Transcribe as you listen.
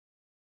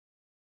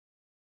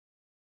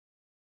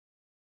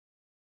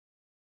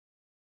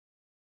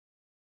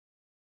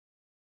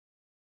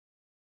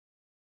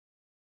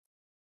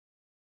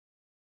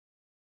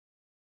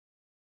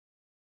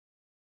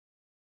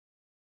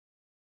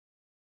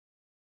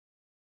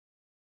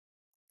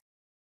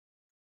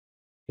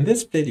In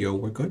this video,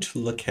 we're going to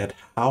look at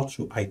how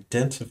to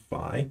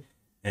identify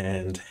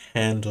and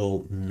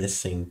handle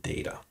missing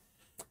data.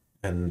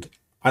 And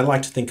I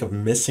like to think of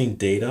missing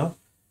data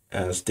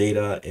as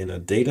data in a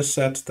data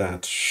set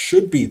that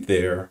should be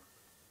there,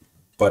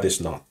 but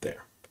is not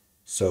there.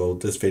 So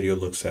this video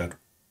looks at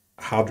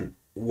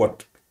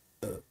what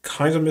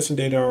kinds of missing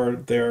data are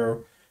there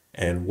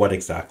and what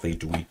exactly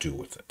do we do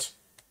with it.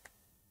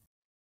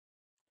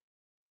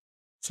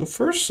 So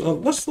first,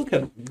 let's look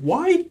at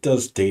why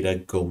does data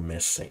go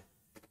missing?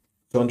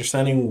 So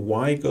understanding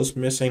why it goes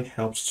missing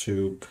helps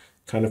to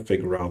kind of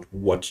figure out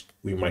what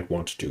we might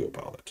want to do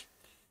about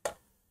it.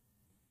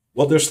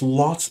 Well, there's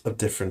lots of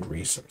different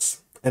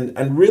reasons.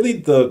 And really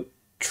the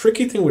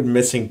tricky thing with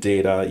missing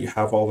data, you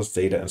have all this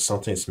data and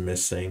something's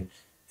missing,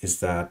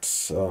 is that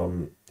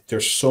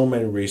there's so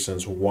many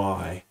reasons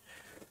why.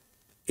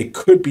 It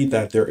could be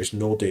that there is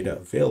no data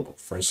available.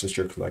 For instance,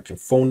 you're collecting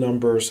phone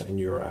numbers and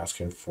you're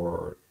asking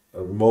for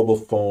a mobile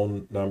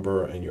phone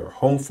number and your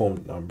home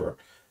phone number,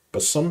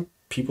 but some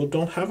people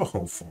don't have a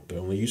home phone. They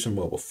only use a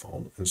mobile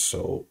phone, and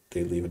so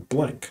they leave it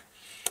blank.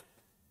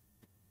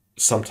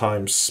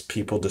 Sometimes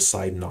people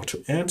decide not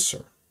to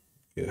answer.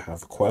 You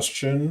have a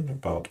question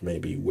about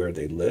maybe where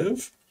they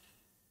live,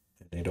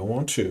 and they don't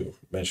want to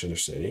mention their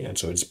city, and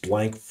so it's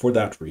blank for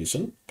that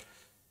reason.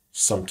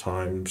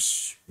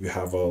 Sometimes you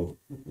have a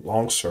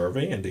long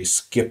survey and they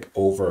skip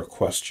over a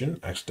question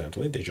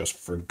accidentally. They just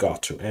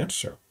forgot to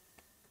answer.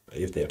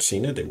 If they had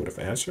seen it, they would have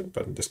answered,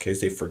 but in this case,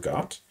 they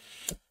forgot.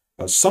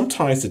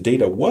 Sometimes the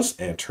data was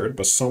entered,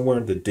 but somewhere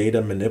in the data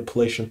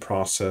manipulation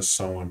process,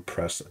 someone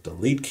pressed a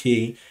delete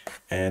key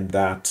and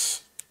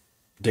that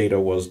data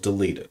was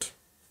deleted.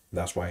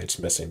 That's why it's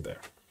missing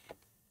there.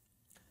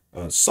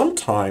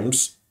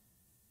 Sometimes,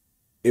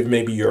 if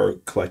maybe you're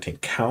collecting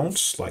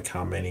counts, like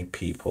how many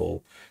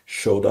people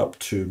showed up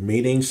to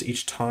meetings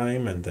each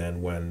time, and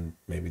then when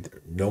maybe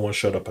no one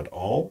showed up at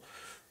all,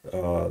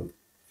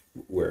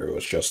 where it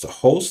was just a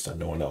host and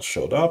no one else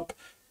showed up,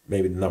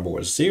 maybe the number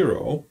was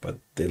 0, but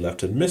they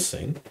left it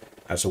missing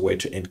as a way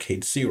to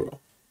indicate 0.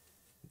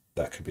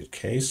 That could be the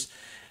case.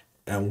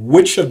 And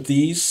which of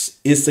these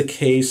is the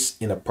case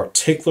in a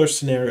particular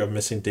scenario of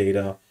missing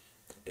data,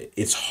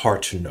 it's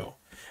hard to know.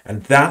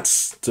 And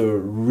that's the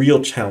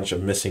real challenge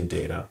of missing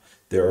data.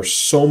 There are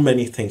so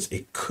many things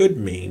it could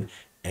mean,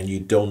 and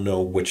you don't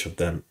know which of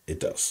them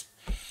it does.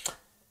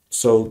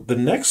 So the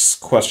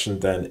next question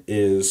then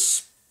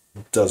is,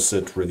 does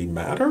it really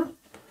matter?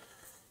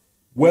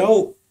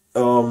 Well,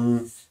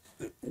 when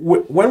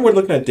we're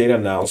looking at data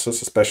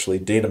analysis, especially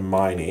data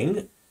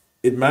mining,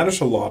 it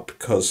matters a lot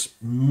because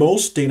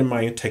most data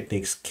mining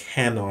techniques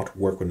cannot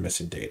work with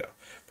missing data.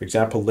 For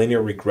example,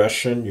 linear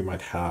regression, you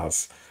might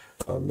have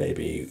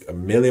maybe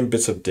 1 million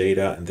bits of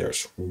data and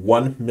there's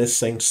one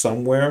missing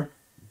somewhere.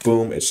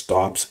 Boom, it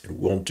stops. It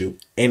won't do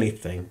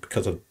anything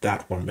because of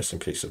that one missing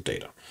piece of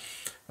data.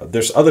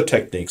 There's other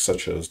techniques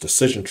such as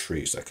decision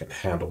trees that can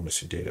handle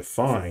missing data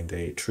fine.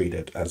 They treat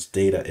it as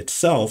data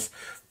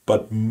itself,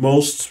 but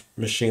most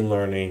machine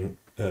learning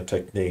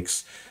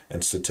techniques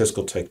and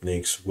statistical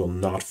techniques will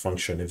not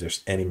function if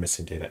there's any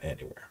missing data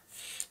anywhere.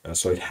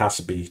 So it has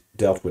to be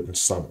dealt with in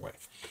some way.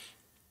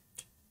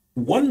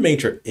 One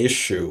major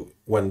issue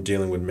when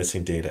dealing with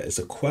missing data is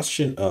a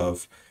question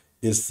of,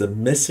 is the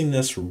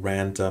missingness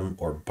random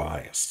or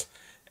biased?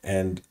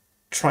 And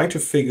trying to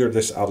figure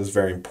this out is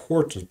very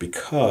important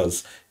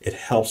because it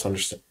helps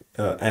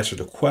answer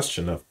the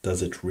question of,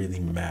 does it really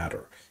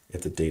matter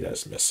if the data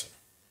is missing?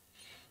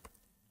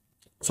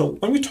 So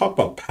when we talk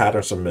about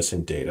patterns of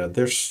missing data,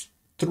 there's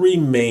 3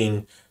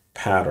 main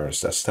patterns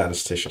that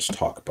statisticians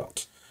talk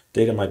about.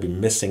 Data might be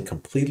missing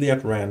completely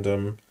at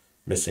random,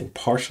 missing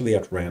partially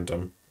at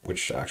random,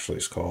 which actually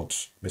is called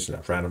missing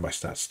at random by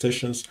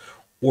statisticians,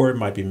 or it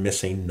might be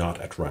missing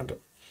not at random.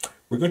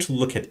 We're going to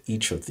look at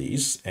each of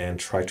these and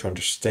try to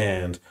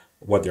understand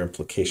what their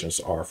implications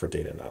are for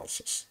data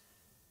analysis.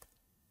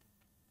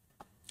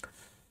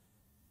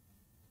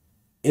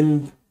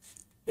 In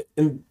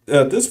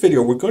this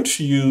video, we're going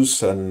to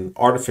use an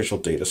artificial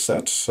data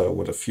set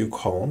with a few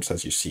columns,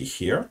 as you see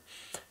here,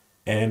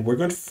 and we're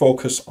going to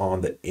focus on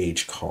the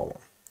age column,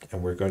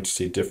 and we're going to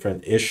see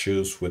different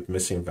issues with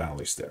missing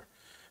values there.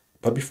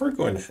 But before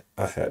going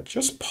ahead,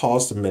 just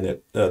pause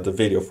the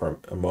video for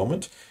a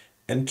moment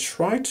and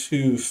try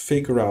to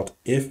figure out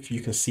if you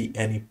can see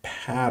any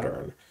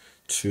pattern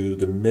to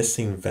the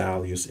missing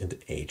values in the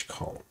age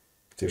column.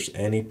 If there's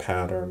any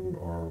pattern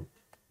or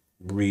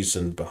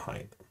reason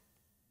behind them.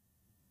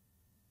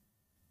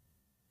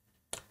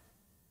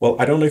 Well,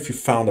 I don't know if you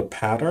found a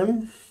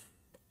pattern.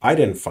 I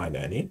didn't find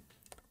any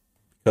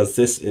because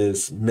this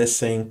is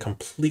missing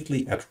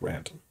completely at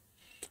random.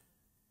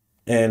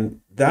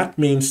 And that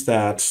means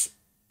that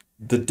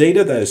the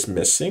data that is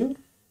missing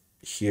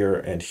here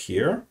and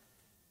here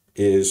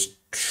is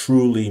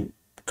truly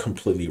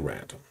completely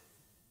random,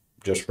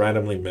 just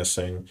randomly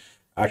missing.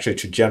 Actually,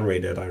 to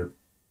generate it, I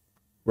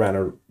ran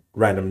a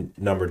random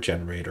number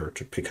generator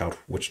to pick out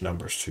which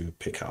numbers to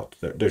pick out.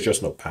 There's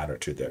just no pattern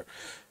to there.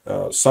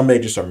 Some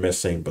ages are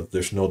missing, but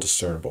there's no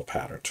discernible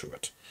pattern to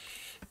it.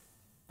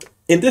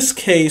 In this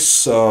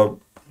case,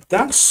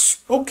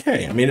 that's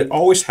okay. I mean, it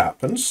always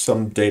happens.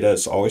 Some data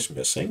is always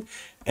missing.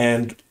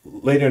 And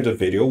later in the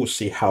video, we'll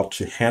see how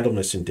to handle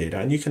missing data.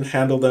 And you can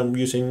handle them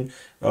using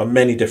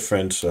many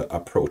different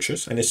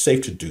approaches. And it's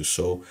safe to do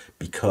so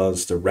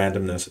because the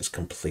randomness is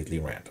completely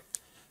random.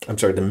 I'm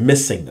sorry, the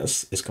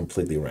missingness is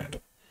completely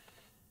random.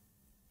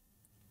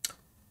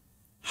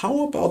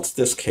 How about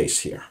this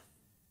case here?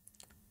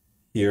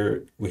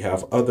 Here we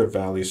have other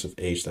values of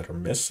age that are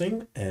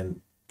missing,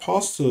 and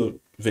pause the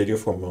video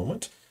for a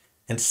moment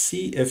and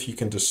see if you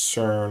can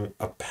discern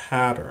a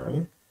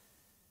pattern.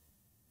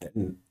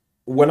 And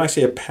when I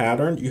say a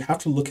pattern, you have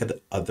to look at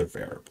the other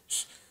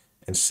variables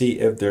and see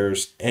if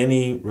there's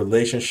any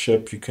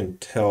relationship you can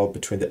tell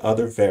between the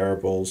other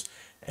variables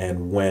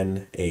and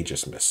when age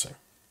is missing.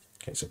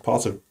 Okay, so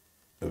pause the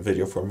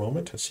video for a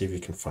moment and see if you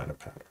can find a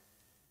pattern.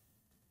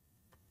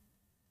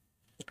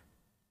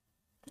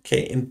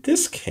 Okay, in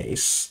this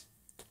case,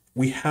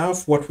 we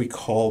have what we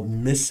call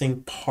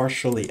missing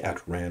partially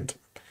at random.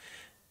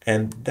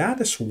 And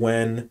that is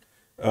when,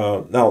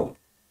 now,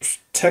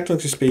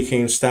 technically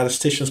speaking,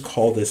 statisticians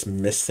call this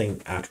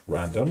missing at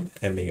random,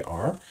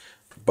 MAR,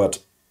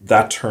 but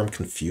that term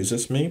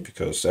confuses me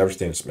because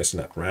everything is missing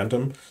at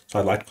random. So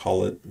I like to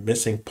call it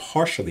missing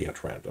partially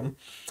at random.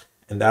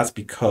 And that's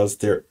because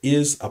there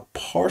is a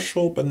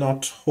partial but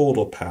not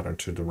total pattern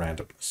to the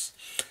randomness.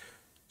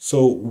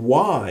 So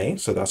Y,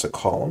 so that's a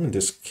column, in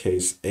this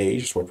case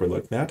age is what we're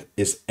looking at,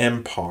 is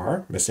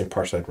MPAR, missing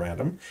partially at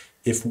random,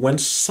 if when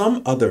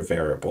some other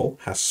variable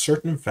has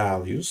certain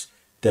values,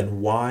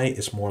 then Y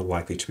is more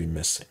likely to be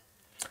missing.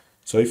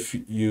 So if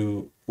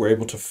you were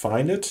able to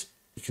find it,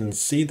 you can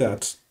see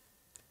that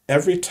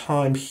every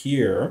time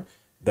here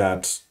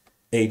that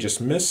age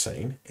is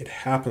missing, it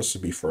happens to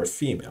be for a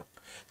female.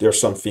 There are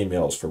some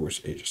females for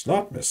which age is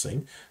not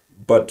missing,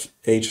 but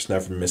age is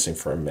never missing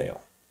for a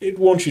male. It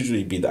won't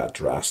usually be that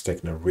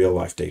drastic in a real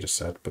life data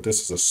set, but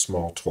this is a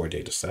small toy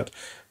data set.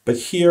 But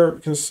here you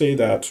can see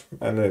that,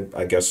 and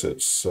I guess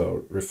it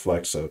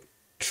reflects a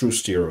true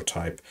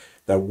stereotype,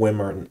 that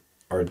women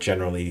are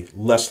generally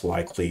less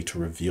likely to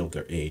reveal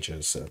their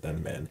ages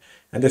than men.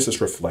 And this is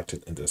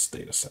reflected in this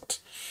data set.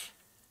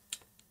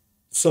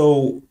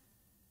 So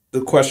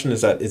the question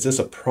is that, is this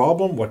a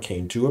problem? What can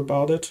you do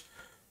about it?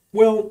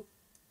 Well,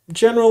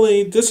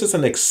 generally, this is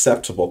an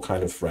acceptable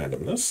kind of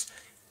randomness.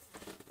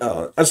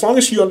 As long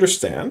as you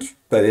understand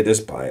that it is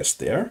biased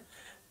there.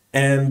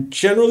 And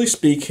generally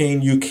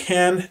speaking, you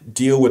can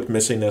deal with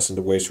missingness in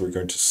the ways we're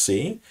going to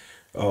see,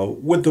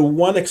 with the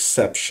one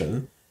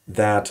exception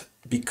that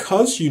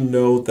because you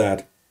know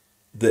that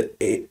the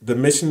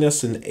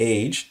missingness in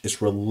age is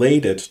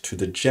related to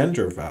the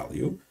gender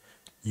value,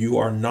 you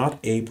are not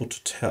able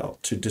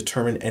to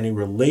determine any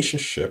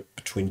relationship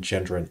between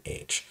gender and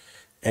age.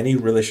 Any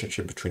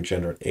relationship between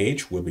gender and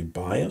age will be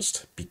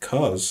biased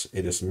because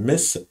it is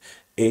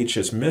age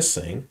is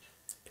missing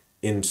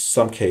in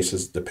some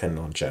cases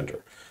depending on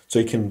gender. So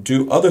you can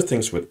do other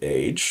things with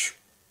age,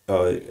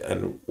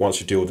 and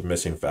once you deal with the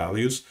missing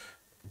values,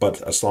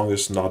 but as long as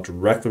it's not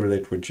directly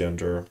related with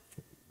gender,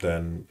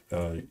 then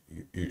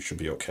you should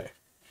be okay.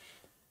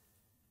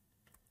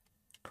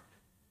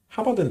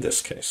 How about in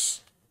this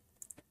case?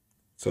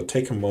 So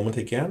take a moment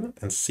again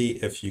and see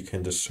if you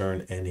can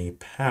discern any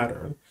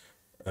pattern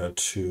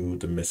to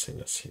the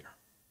missingness here.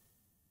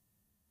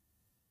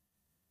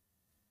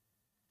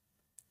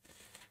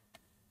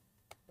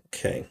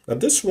 Okay, now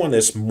this one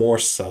is more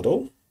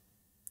subtle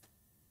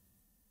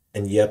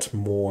and yet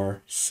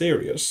more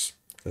serious,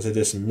 as it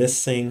is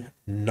missing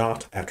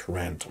not at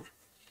random.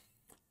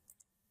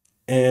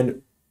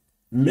 And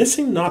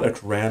missing not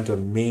at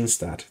random means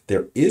that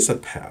there is a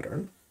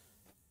pattern,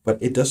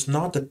 but it does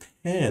not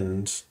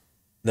depend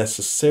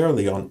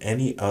necessarily on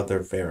any other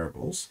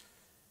variables,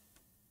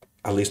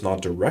 at least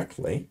not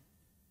directly.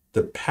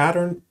 The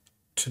pattern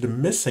to the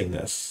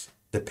missingness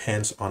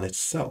depends on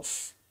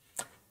itself.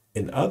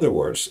 In other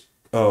words,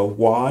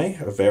 Y,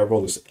 a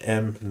variable, is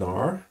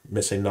MNAR,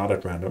 missing not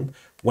at random,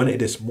 when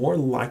it is more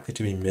likely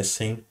to be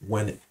missing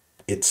when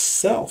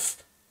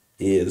itself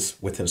is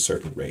within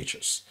certain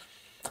ranges.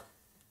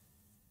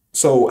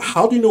 So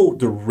how do you know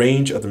the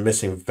range of the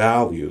missing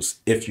values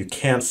if you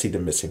can't see the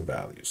missing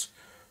values?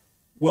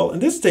 Well,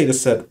 in this data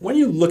set, when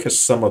you look at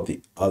some of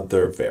the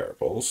other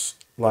variables,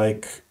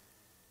 like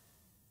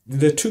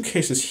the two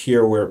cases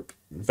here where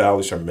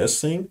values are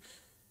missing,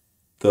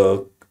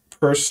 the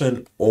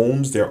person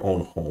owns their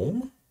own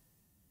home,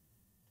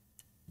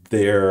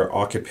 their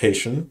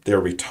occupation,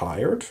 they're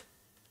retired,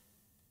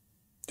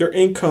 their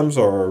incomes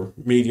are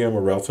medium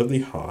or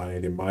relatively high,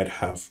 they might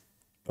have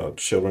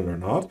children or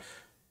not,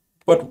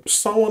 but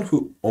someone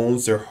who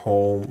owns their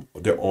own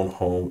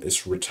home,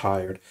 is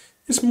retired,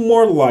 is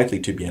more likely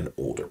to be an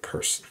older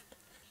person.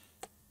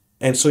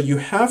 And so you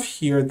have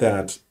here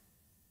that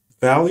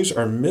values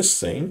are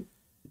missing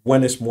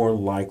when it's more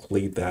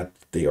likely that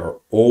they are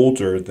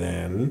older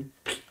than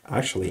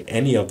actually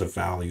any of the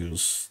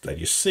values that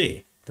you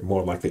see. They're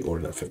more likely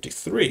older than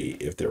 53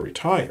 if they're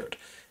retired.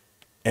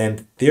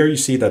 And there you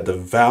see that the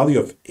value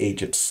of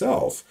age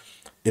itself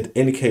it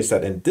indicates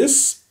that in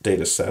this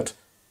data set,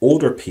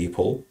 older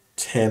people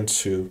tend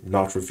to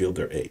not reveal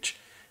their age.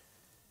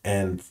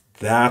 And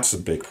that's a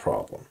big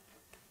problem.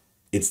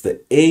 It's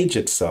the age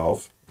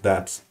itself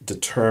that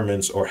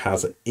determines or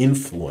has an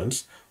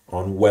influence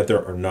on whether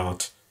or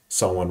not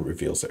someone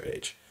reveals their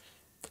age.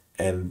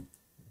 And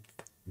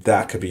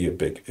that could be a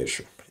big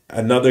issue.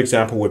 Another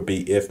example would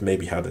be if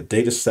maybe you have a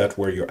data set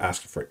where you're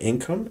asking for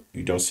income.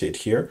 You don't see it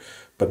here,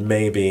 but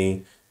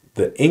maybe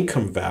the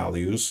income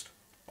values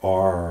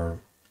are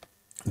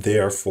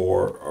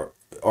therefore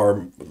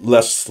are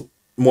less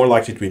more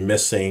likely to be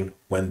missing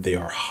when they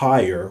are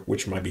higher,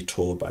 which might be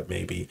told by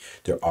maybe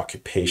their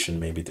occupation,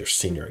 maybe they're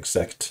senior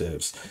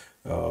executives,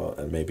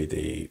 and maybe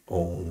they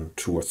own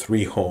 2 or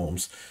 3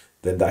 homes.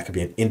 Then that could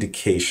be an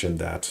indication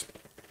that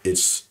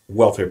it's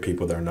wealthier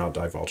people that are not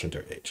divulging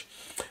their age.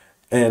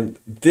 And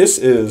this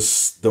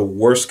is the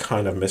worst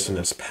kind of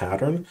missingness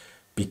pattern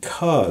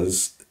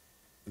because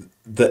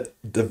the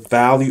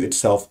value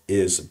itself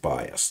is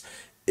biased.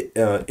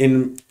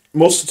 In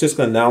most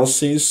statistical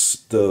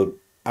analyses, the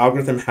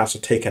algorithm has to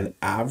take an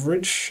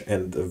average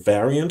and the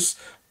variance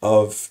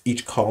of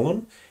each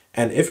column.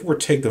 And if we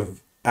take the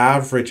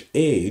average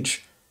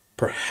age,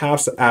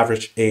 perhaps the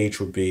average age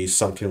would be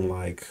something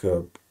like,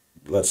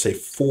 let's say,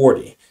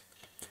 40.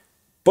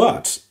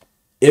 But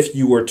if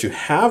you were to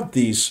have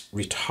these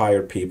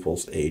retired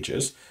people's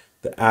ages,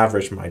 the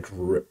average might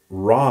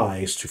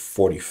rise to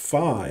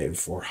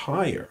 45 or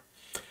higher.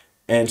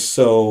 And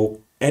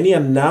so any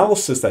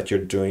analysis that you're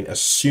doing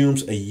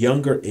assumes a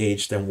younger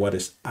age than what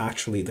is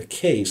actually the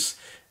case.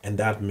 And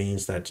that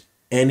means that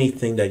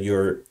anything that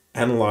you're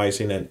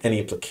analyzing and any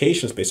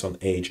implications based on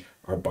age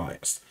are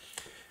biased.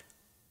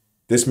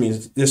 This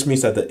means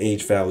that the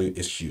age value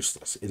is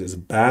useless. It is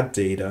bad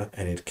data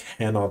and it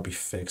cannot be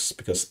fixed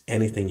because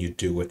anything you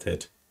do with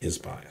it is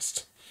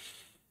biased.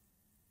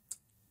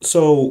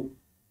 So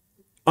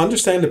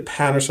understand the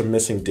patterns of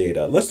missing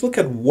data. Let's look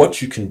at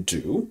what you can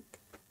do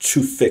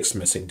to fix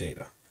missing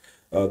data.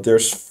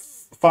 There's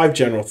 5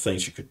 general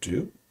things you could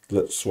do: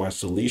 list-wise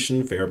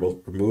deletion,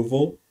 variable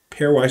removal,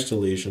 pairwise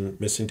deletion,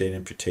 missing data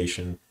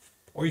imputation,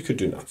 or you could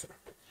do nothing.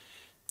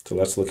 So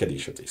let's look at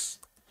each of these.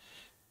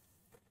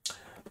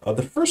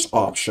 The first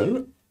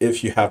option,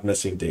 if you have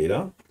missing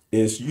data,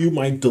 is you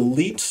might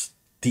delete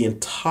the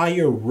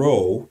entire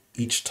row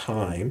each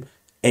time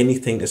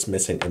anything is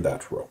missing in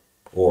that row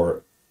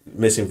or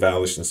missing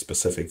values in a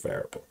specific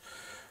variable.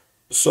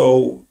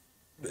 So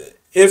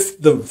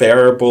if the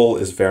variable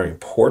is very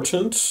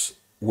important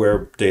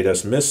where data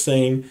is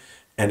missing,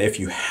 and if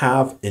you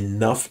have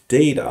enough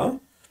data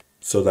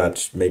so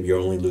that maybe you're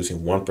only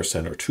losing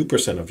 1% or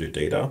 2% of your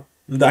data,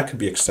 that could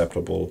be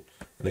acceptable,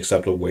 an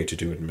acceptable way to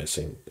do it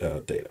missing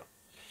data.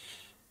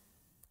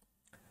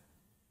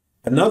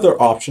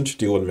 Another option to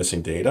deal with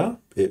missing data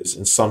is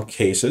in some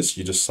cases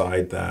you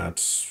decide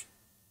that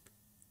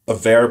a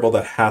variable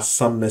that has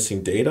some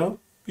missing data,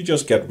 you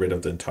just get rid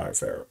of the entire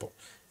variable.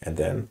 And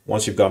then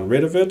once you've gotten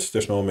rid of it,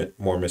 there's no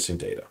more missing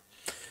data.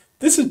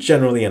 This is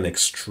generally an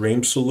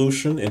extreme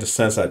solution in the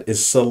sense that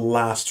it's the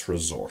last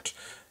resort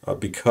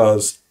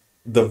because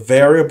the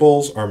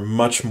variables are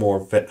much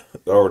more,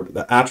 or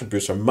the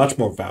attributes are much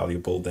more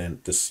valuable than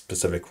the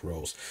specific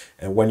rows.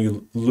 And when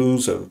you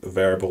lose a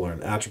variable or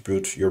an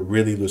attribute, you're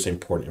really losing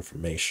important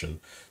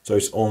information. So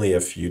it's only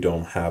if you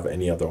don't have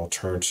any other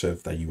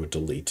alternative that you would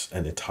delete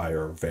an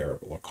entire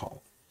variable or column.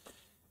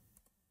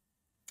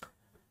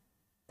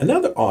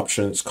 Another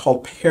option is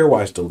called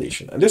pairwise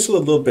deletion. And this is a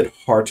little bit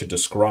hard to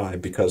describe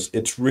because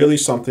it's really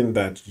something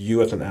that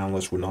you as an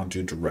analyst would not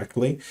do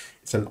directly.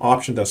 It's an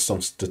option that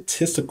some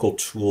statistical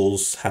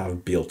tools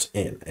have built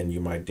in, and you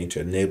might need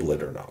to enable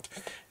it or not.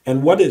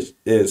 And what it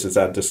is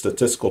that the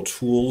statistical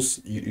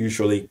tools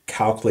usually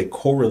calculate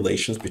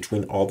correlations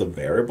between all the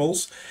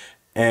variables.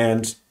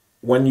 And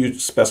when you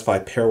specify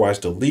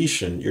pairwise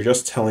deletion, you're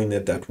just telling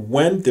it that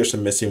when there's a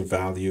missing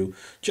value,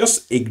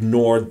 just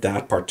ignore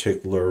that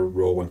particular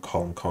row and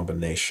column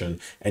combination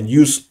and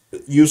use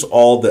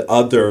all the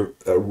other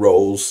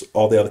rows,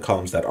 all the other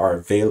columns that are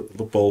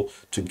available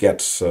to get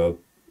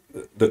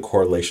the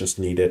correlations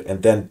needed,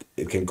 and then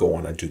it can go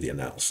on and do the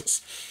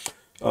analysis.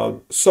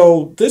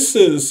 So this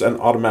is an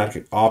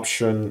automatic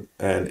option,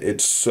 and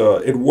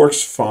it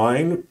works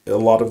fine a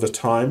lot of the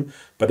time.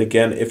 But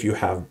again, if you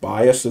have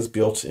biases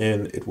built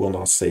in, it will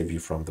not save you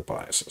from the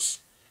biases.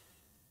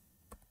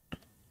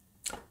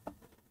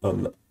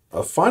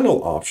 A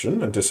final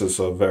option, and this is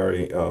a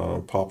very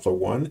popular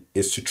one,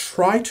 is to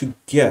try to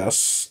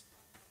guess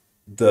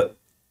the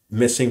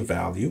missing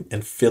value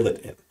and fill it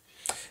in.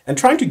 And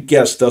trying to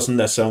guess doesn't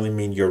necessarily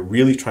mean you're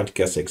really trying to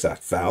guess the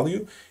exact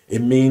value.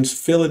 It means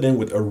fill it in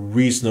with a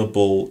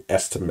reasonable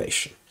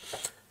estimation.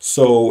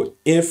 So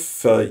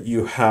if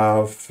you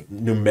have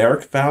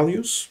numeric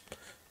values,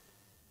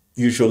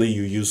 usually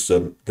you use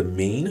the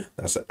mean,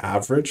 that's the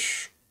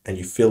average, and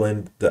you fill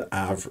in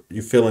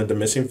the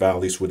missing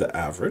values with the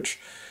average.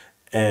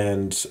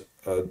 And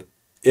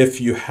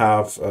if you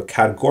have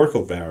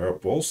categorical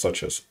variables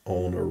such as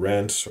own or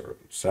rent or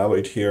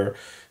salaried here,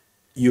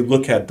 you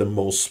look at the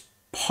most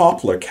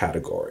popular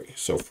category.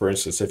 So for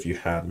instance, if you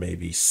had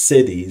maybe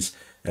cities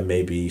and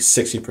maybe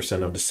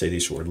 60% of the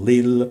cities were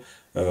Lille,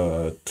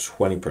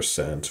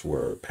 20%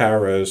 were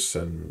Paris,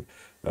 and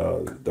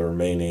the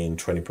remaining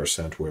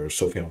 20% were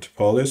Sophia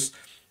Antipolis,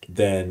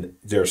 then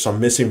there are some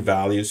missing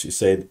values. You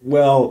say,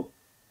 well,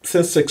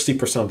 since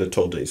 60% of the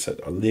total data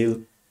set are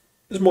Lille,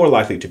 it's more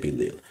likely to be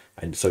Lille.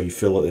 And so you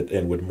fill it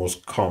in with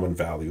most common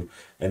value.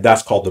 And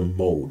that's called the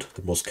mode,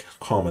 the most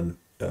common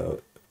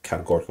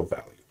categorical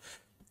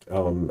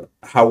value.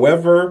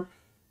 However,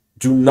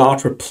 do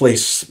not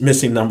replace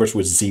missing numbers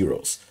with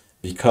zeros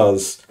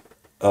because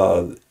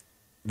the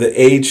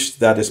age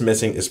that is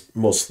missing is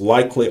most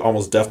likely,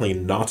 almost definitely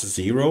not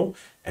zero,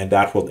 and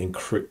that will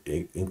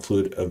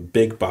include a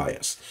big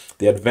bias.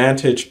 The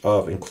advantage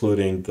of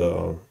including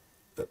the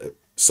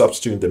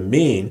substituting the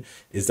mean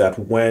is that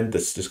when the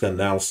statistical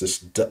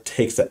analysis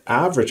takes the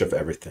average of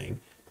everything,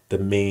 the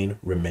mean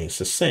remains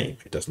the same.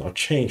 It does not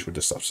change with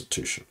the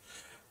substitution.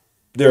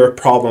 There are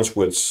problems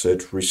with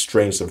it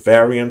restrains the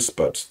variance,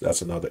 but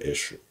that's another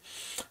issue.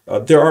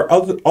 There are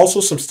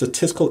also some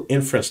statistical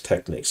inference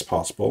techniques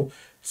possible,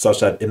 such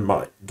that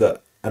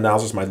the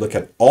analysis might look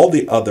at all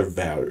the other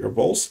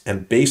variables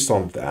and based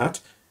on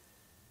that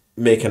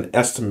make an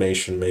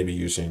estimation, maybe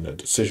using a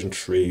decision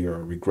tree or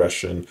a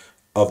regression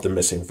of the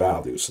missing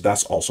values. So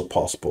that's also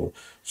possible.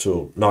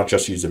 So not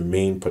just use a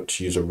mean, but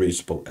to use a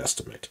reasonable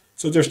estimate.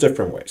 So there's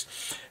different ways.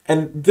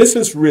 And this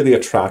is really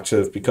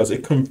attractive because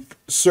it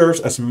serves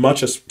as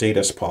much as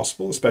data as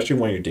possible, especially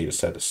when your data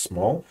set is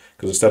small,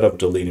 because instead of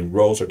deleting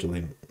rows or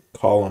deleting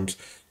columns,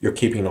 you're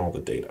keeping all the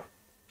data.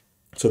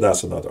 So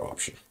that's another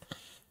option.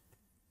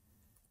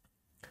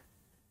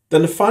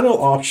 Then the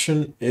final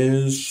option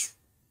is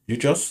you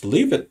just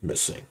leave it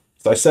missing.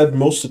 As I said,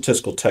 most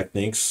statistical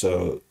techniques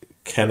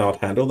cannot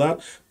handle that,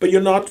 but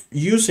you're not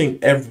using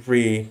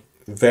every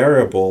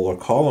variable or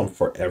column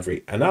for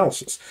every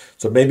analysis.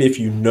 So maybe if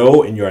you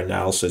know in your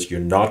analysis you're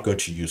not going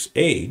to use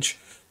age,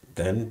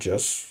 then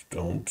just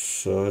don't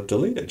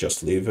delete it.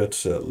 Just leave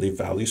it, leave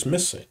values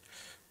missing.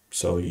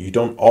 So you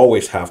don't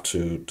always have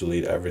to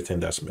delete everything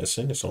that's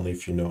missing. It's only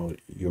if you know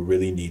you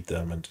really need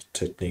them and the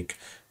technique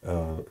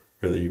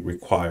really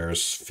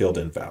requires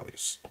filled-in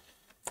values.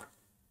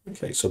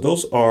 Okay, so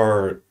those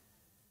are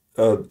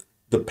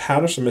the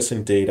patterns of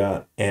missing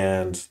data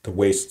and the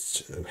ways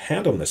to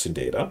handle missing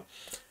data.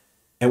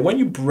 And when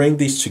you bring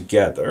these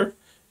together,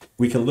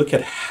 we can look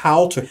at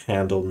how to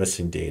handle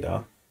missing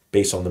data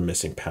based on the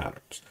missing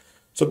patterns.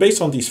 So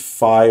based on these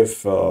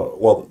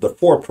the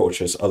four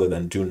approaches other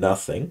than do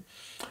nothing,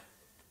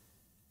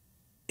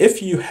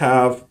 if you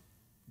have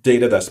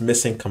data that's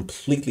missing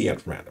completely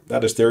at random,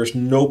 that is, there is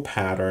no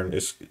pattern,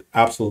 it's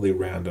absolutely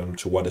random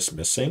to what is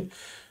missing,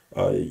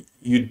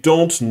 you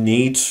don't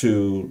need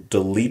to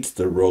delete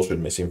the rows with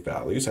missing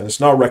values, and it's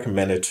not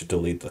recommended to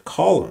delete the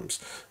columns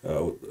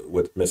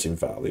with missing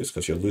values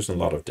because you're losing a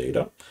lot of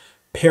data.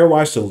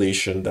 Pairwise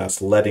deletion,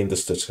 that's letting the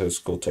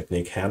statistical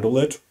technique handle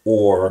it,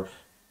 or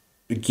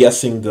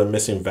guessing the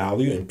missing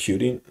value,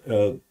 imputing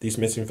these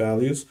missing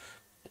values,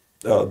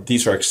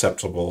 these are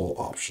acceptable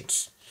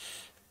options.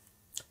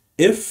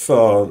 If,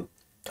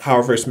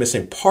 however, it's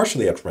missing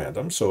partially at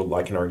random, so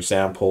like in our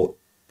example,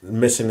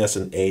 missingness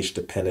and age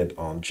dependent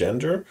on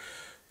gender,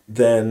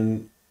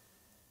 then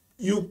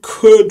you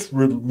could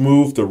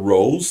remove the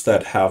rows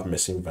that have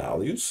missing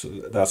values.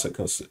 That's a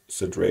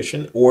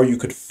consideration. Or you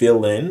could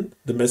fill in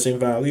the missing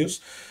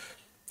values.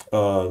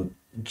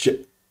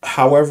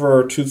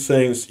 However, two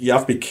things, you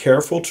have to be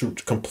careful to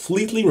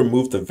completely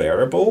remove the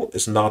variable.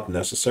 It's not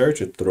necessary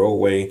to throw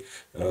away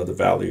the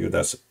value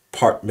that's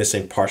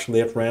missing partially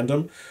at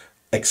random,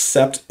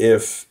 except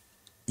if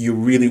you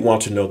really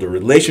want to know the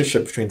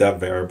relationship between that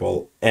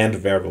variable and the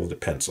variable it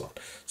depends on.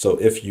 So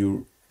if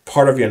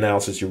part of your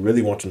analysis, you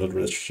really want to know the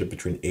relationship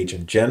between age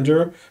and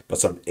gender, but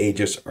some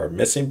ages are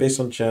missing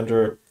based on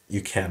gender,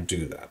 you can't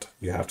do that.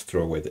 You have to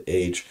throw away the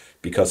age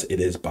because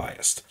it is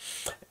biased.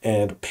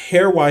 And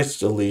pairwise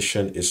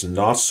deletion is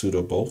not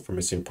suitable for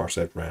missing parts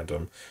at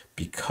random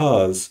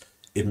because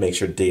it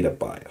makes your data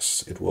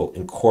biased. It will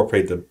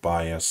incorporate the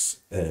bias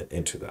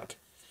into that.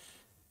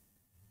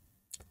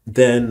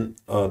 Then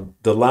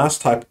the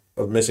last type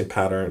of missing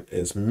pattern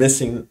is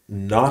missing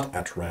not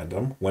at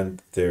random, when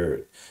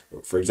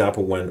for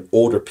example, when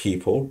older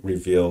people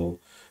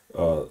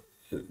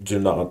do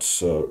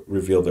not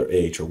reveal their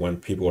age, or when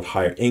people with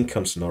higher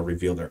incomes do not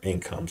reveal their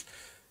incomes.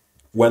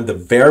 When the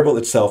variable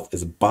itself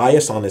is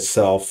biased on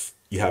itself,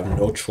 you have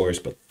no choice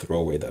but throw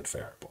away that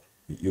variable.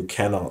 You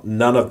cannot,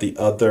 none of the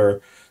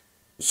other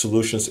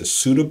solutions is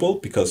suitable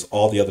because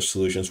all the other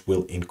solutions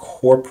will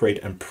incorporate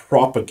and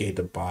propagate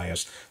the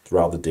bias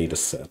throughout the data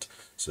set.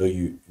 So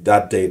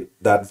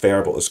that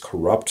variable is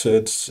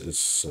corrupted,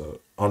 it's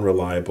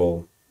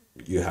unreliable,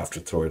 you have to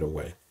throw it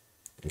away.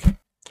 Okay.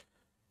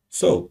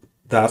 So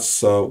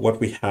that's what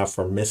we have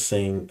for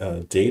missing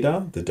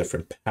data, the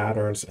different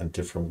patterns and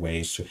different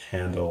ways to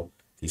handle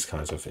these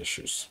kinds of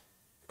issues.